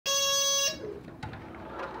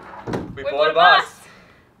We bought a bus.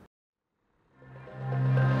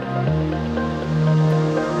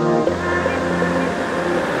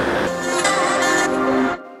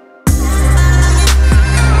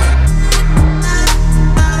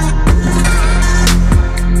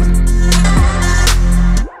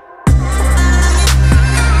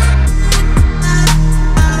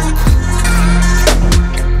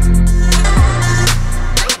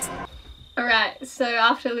 So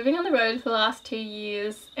after living on the road for the last 2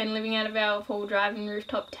 years and living out of our full driving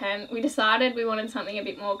rooftop tent, we decided we wanted something a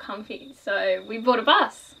bit more comfy. So we bought a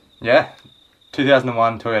bus. Yeah,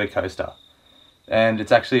 2001 Toyota Coaster. And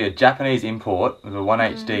it's actually a Japanese import with a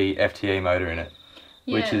 1HD FTE motor in it.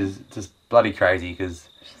 Yeah. Which is just bloody crazy because...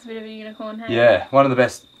 She's a bit of a unicorn, hey? Yeah, one of the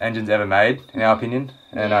best engines ever made, in our opinion.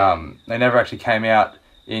 And they never actually came out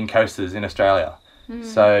in coasters in Australia.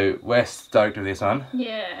 So we're stoked with this one.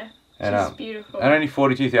 Yeah. And, it's beautiful. And only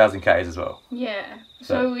 42,000 Ks as well. Yeah.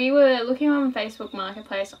 So we were looking on Facebook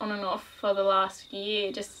Marketplace on and off for the last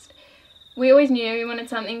year. We always knew we wanted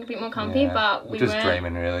something a bit more comfy, but we weren't... just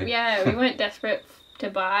dreaming, really. Yeah, we weren't desperate to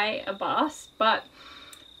buy a bus, but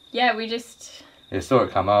yeah, we just... Yeah, saw it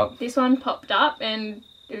come up. This one popped up and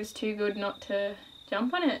it was too good not to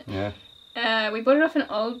jump on it. Yeah. We bought it off an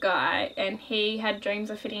old guy and he had dreams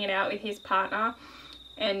of fitting it out with his partner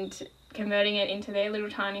and converting it into their little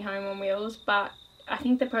tiny home on wheels, but I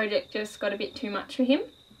think the project just got a bit too much for him.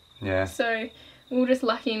 Yeah. So we were just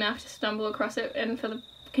lucky enough to stumble across it, and for the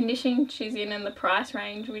condition she's in and the price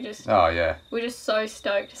range, we're just so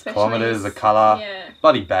stoked. Especially kilometres, the colour,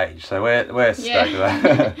 bloody beige. So we're stoked with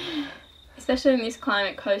that. Especially in this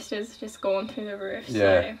climate, coasters just gone through the roof.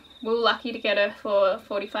 Yeah. So we were lucky to get her for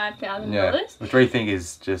 $45,000. Which we think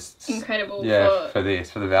is just incredible. For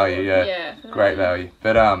the value. Yeah. For great value.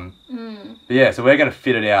 But yeah, so we're gonna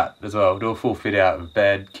fit it out as well. Do a full fit out of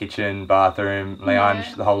bed, kitchen, bathroom,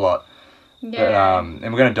 lounge, the whole lot. Yeah. But,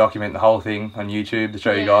 and we're gonna document the whole thing on YouTube to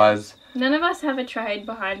show you guys. None of us have a trade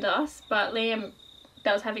behind us, but Liam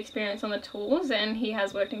does have experience on the tools and he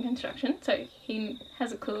has worked in construction, so he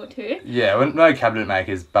has a clue or two. Yeah, we're no cabinet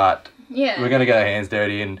makers, but we're going to get our hands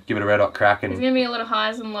dirty and give it a red hot crack. And there's going to be a lot of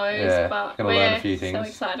highs and lows, but we're learn a few things. So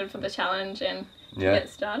excited for the challenge and to get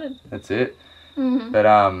started. That's it. But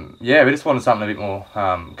yeah, we just wanted something a bit more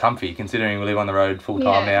comfy, considering we live on the road full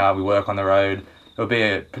time now, we work on the road. It'll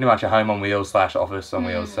be pretty much a home on wheels / office on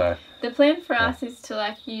wheels. So the plan for us is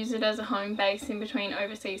to use it as a home base in between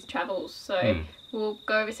overseas travels. So we'll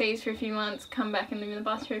go overseas for a few months, come back and live in the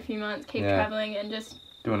bus for a few months, keep travelling and just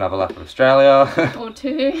do another lap of Australia. Or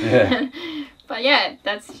two. Yeah. But yeah,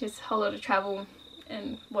 that's just a whole lot of travel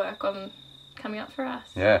and work on coming up for us.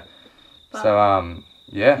 Yeah. But, so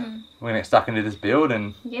we're gonna get stuck into this build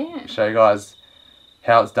and show you guys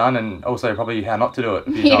how it's done and also probably how not to do it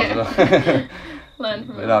a few times. Learn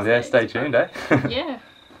from it. Yeah, stay tuned, eh? Yeah.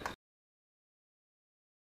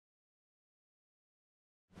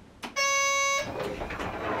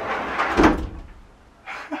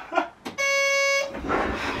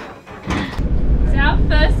 It's our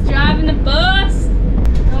first drive in the bus.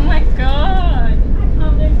 Oh my god. I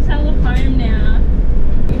can't believe it's our little home now.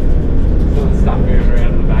 All the stuff moving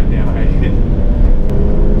around in the back now, eh?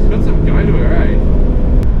 She's got some go to her, eh?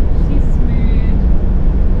 She's smooth.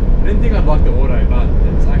 I didn't think I'd like the auto, but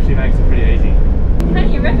it actually makes it pretty easy. Hey,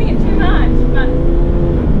 you're revving it too much, but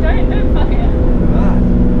don't fuck it.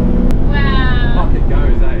 Wow. Fuck it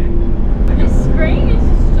goes, eh? The screen is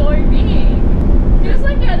just so big. Feels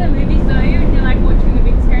like you're at the movies though, and you're watching the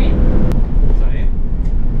big screen. So in?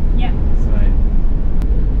 Yep. Sweet.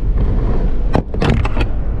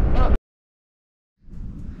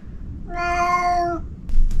 Oh.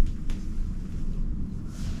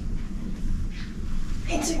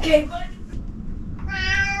 It's okay, bud.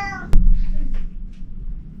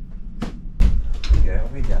 Yeah,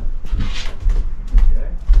 we done.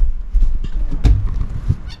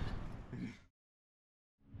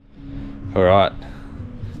 Alright,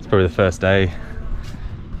 it's probably the first day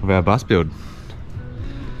of our bus build.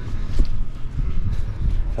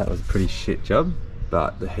 That was a pretty shit job,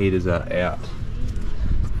 but the heaters are out.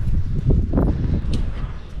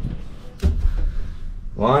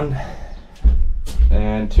 One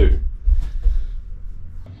and two.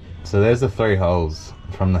 So there's the 3 holes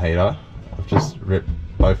from the heater. I've just ripped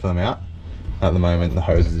both of them out. At the moment the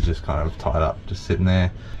hoses are just kind of tied up, just sitting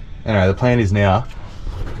there. Anyway, the plan is now,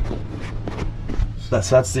 that's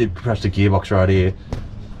pretty much the gearbox right here.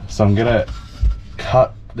 So I'm gonna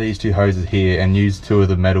cut these 2 hoses here and use 2 of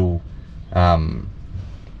the metal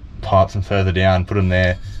pipes and further down, put them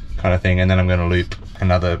there kind of thing, and then I'm gonna loop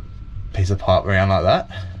another piece of pipe around like that.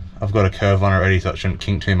 I've got a curve on it already so it shouldn't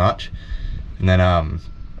kink too much. And then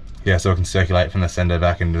yeah, so I can circulate from the sender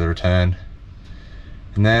back into the return.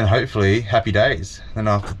 And then hopefully, happy days. Then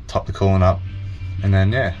I'll have to top the coolant up, and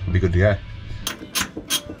then yeah, we'll be good to go.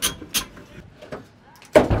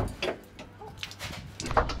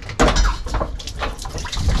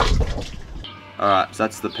 Alright, so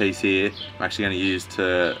that's the piece here I'm actually going to use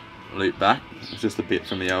to loop back. It's just a bit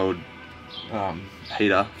from the old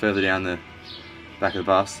heater further down the back of the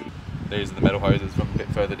bus. These are the metal hoses from a bit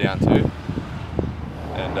further down too.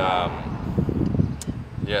 And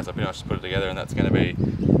yeah, so I pretty much just put it together, and that's going to be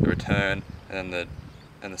the return and the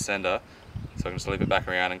sender. So I can just loop it back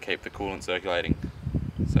around and keep the coolant circulating.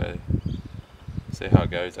 So see how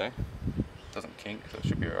it goes, eh? It doesn't kink, so it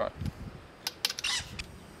should be alright.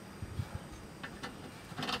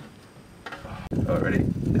 Alright, ready?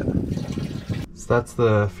 Yeah. So that's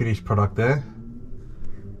the finished product there.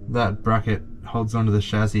 That bracket holds onto the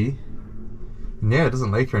chassis. And yeah, it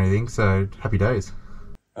doesn't leak or anything, so happy days.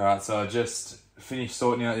 Alright, so I just finished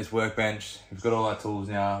sorting out this workbench. We've got all our tools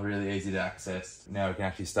now, really easy to access. Now we can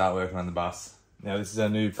actually start working on the bus. Now this is our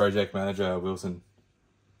new project manager, Wilson.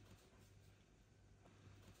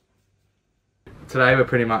 Today we're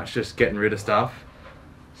pretty much just getting rid of stuff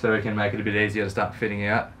so we can make it a bit easier to start fitting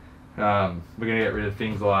out. We're going to get rid of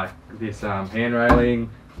things like this hand railing,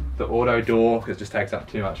 the auto door, because it just takes up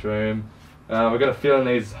too much room. We're going to fill in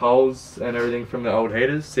these holes and everything from the old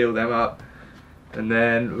heaters, seal them up, and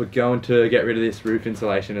then we're going to get rid of this roof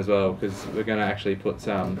insulation as well, because we're going to actually put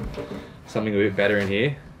something a bit better in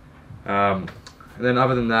here. And then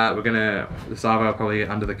other than that, we're going to, the servo will probably get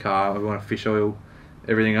under the car. We want to fish oil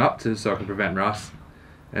everything up so I can prevent rust.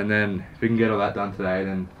 And then if we can get all that done today,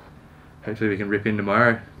 then hopefully we can rip in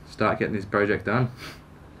tomorrow, start getting this project done.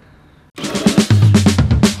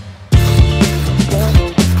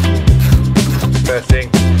 First thing.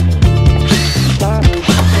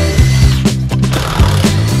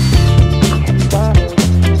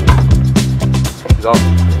 It's off.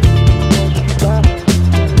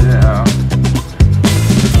 Yeah.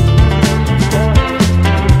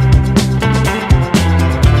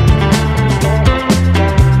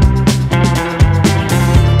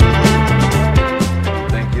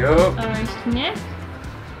 Thank you. Yeah.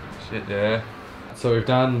 Shit, yeah. So we've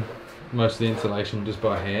done most of the insulation just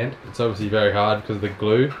by hand. It's obviously very hard because of the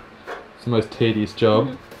glue. It's the most tedious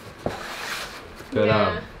job. But,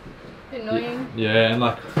 yeah. Annoying. Yeah, and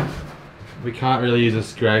like we can't really use a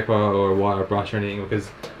scraper or a wire brush or anything because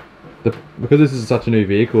this is such a new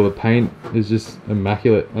vehicle. The paint is just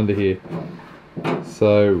immaculate under here.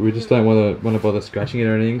 So we just don't want to bother scratching it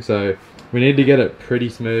or anything. So we need to get it pretty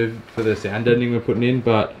smooth for the sound deadening we're putting in.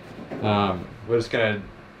 But we're just gonna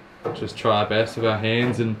try our best with our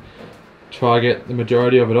hands and try to get the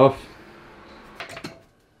majority of it off.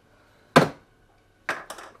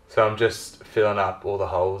 So I'm just filling up all the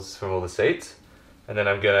holes from all the seats, and then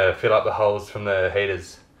I'm gonna fill up the holes from the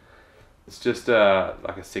heaters. It's just like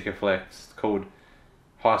a Sikaflex. It's called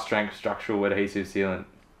high strength structural wet adhesive sealant.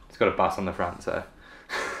 It's got a bus on the front, so.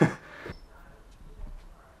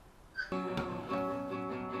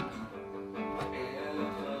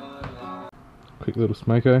 Quick little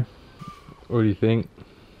smoko. What do you think?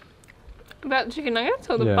 About the chicken nuggets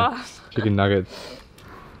or the bus? Chicken nuggets.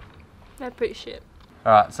 They're pretty shit.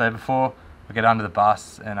 Alright, so before I get under the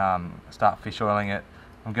bus and start fish oiling it,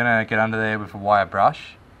 I'm going to get under there with a wire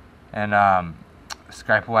brush and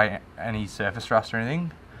scrape away any surface rust or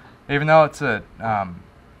anything. Even though it's a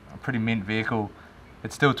pretty mint vehicle,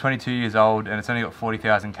 it's still 22 years old and it's only got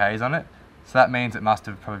 40,000 Ks on it. So that means it must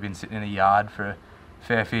have probably been sitting in a yard for a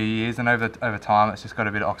fair few years, and over time it's just got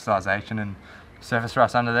a bit of oxidization and surface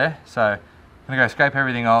rust under there. So I'm going to go scrape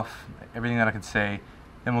everything off, everything that I can see.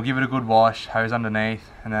 Then we'll give it a good wash, hose underneath,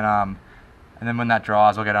 and then when that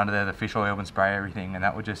dries, I'll get under there the fish oil and spray everything, and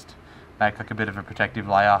that will just make like a bit of a protective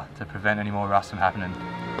layer to prevent any more rust from happening.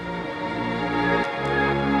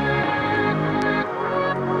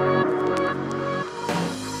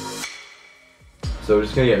 So we're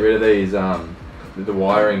just going to get rid of these, the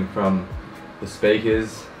wiring from the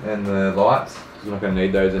speakers and the lights, because we're not going to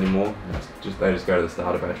need those anymore. They just go to the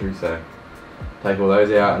starter battery, so take all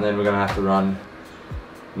those out, and then we're going to have to run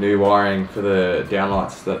new wiring for the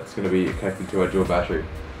downlights that's going to be connected to our dual battery.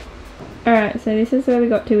 Alright, so this is where we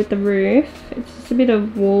got to with the roof. It's just a bit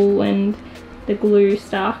of wool and the glue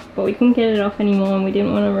stuck, but we couldn't get it off anymore and we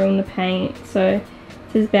didn't want to ruin the paint, so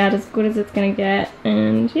it's about as good as it's going to get.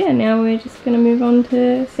 And yeah, now we're just going to move on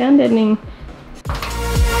to sound deadening.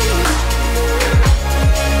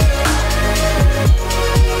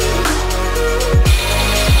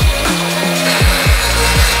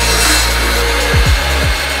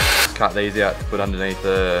 Cut these out to put underneath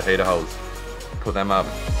the heater holes. put them up.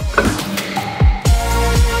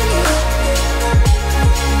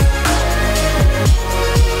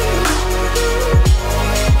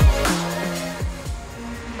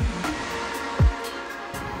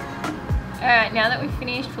 Alright, now that we've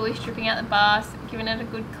finished fully stripping out the bus, giving it a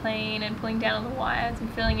good clean and pulling down all the wires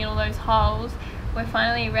and filling in all those holes, we're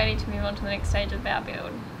finally ready to move on to the next stage of our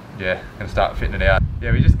build. Yeah, gonna start fitting it out.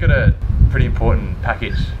 Yeah, we just got a pretty important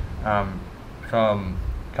package from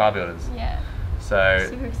car builders. Yeah. So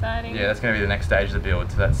super exciting. Yeah, that's gonna be the next stage of the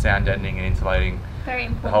build. So that's sound deadening and insulating. Very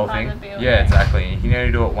important the whole part thing. of the build. Yeah, exactly. You can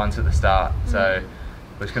only do it once at the start. So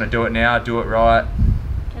we're just gonna do it now, do it right.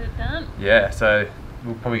 Get it done. Yeah, so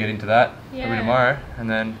we'll probably get into that probably tomorrow, and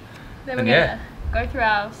then we're gonna go through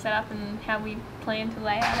our setup and how we plan to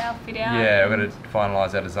lay out our fit out. Yeah, we're gonna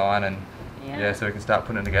finalise our design and so we can start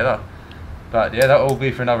putting it together. But yeah, that will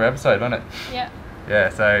be for another episode, won't it? Yeah. Yeah.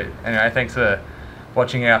 So anyway, thanks for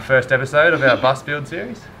watching our first episode of our bus build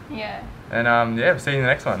series. Yeah. And yeah, we'll see you in the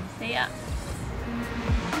next one. See ya.